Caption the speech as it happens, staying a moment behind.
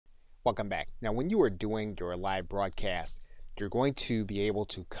Welcome back. Now, when you are doing your live broadcast, you're going to be able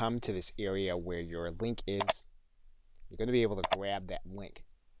to come to this area where your link is. You're going to be able to grab that link.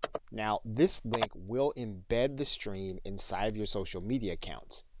 Now, this link will embed the stream inside of your social media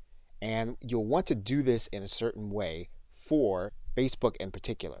accounts. And you'll want to do this in a certain way for Facebook in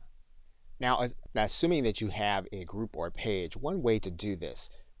particular. Now, assuming that you have a group or a page, one way to do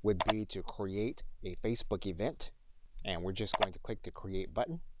this would be to create a Facebook event. And we're just going to click the create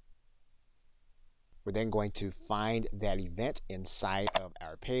button. We're then going to find that event inside of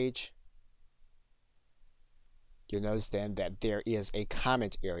our page. You'll notice then that there is a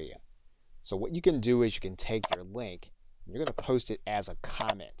comment area. So what you can do is you can take your link and you're going to post it as a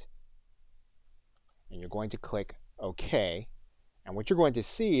comment. And you're going to click OK. And what you're going to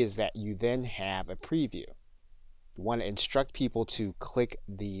see is that you then have a preview. You want to instruct people to click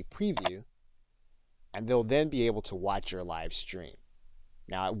the preview, and they'll then be able to watch your live stream.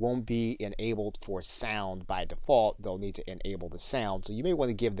 Now, it won't be enabled for sound by default. They'll need to enable the sound, so you may want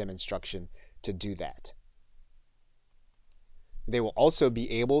to give them instruction to do that. They will also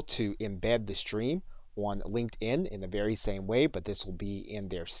be able to embed the stream on LinkedIn in the very same way, but this will be in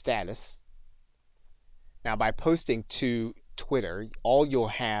their status. Now, by posting to Twitter, all you'll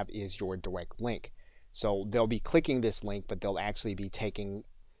have is your direct link. So they'll be clicking this link, but they'll actually be taking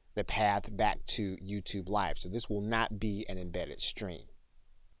the path back to YouTube Live. So this will not be an embedded stream.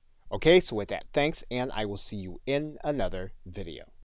 Okay, so with that, thanks, and I will see you in another video.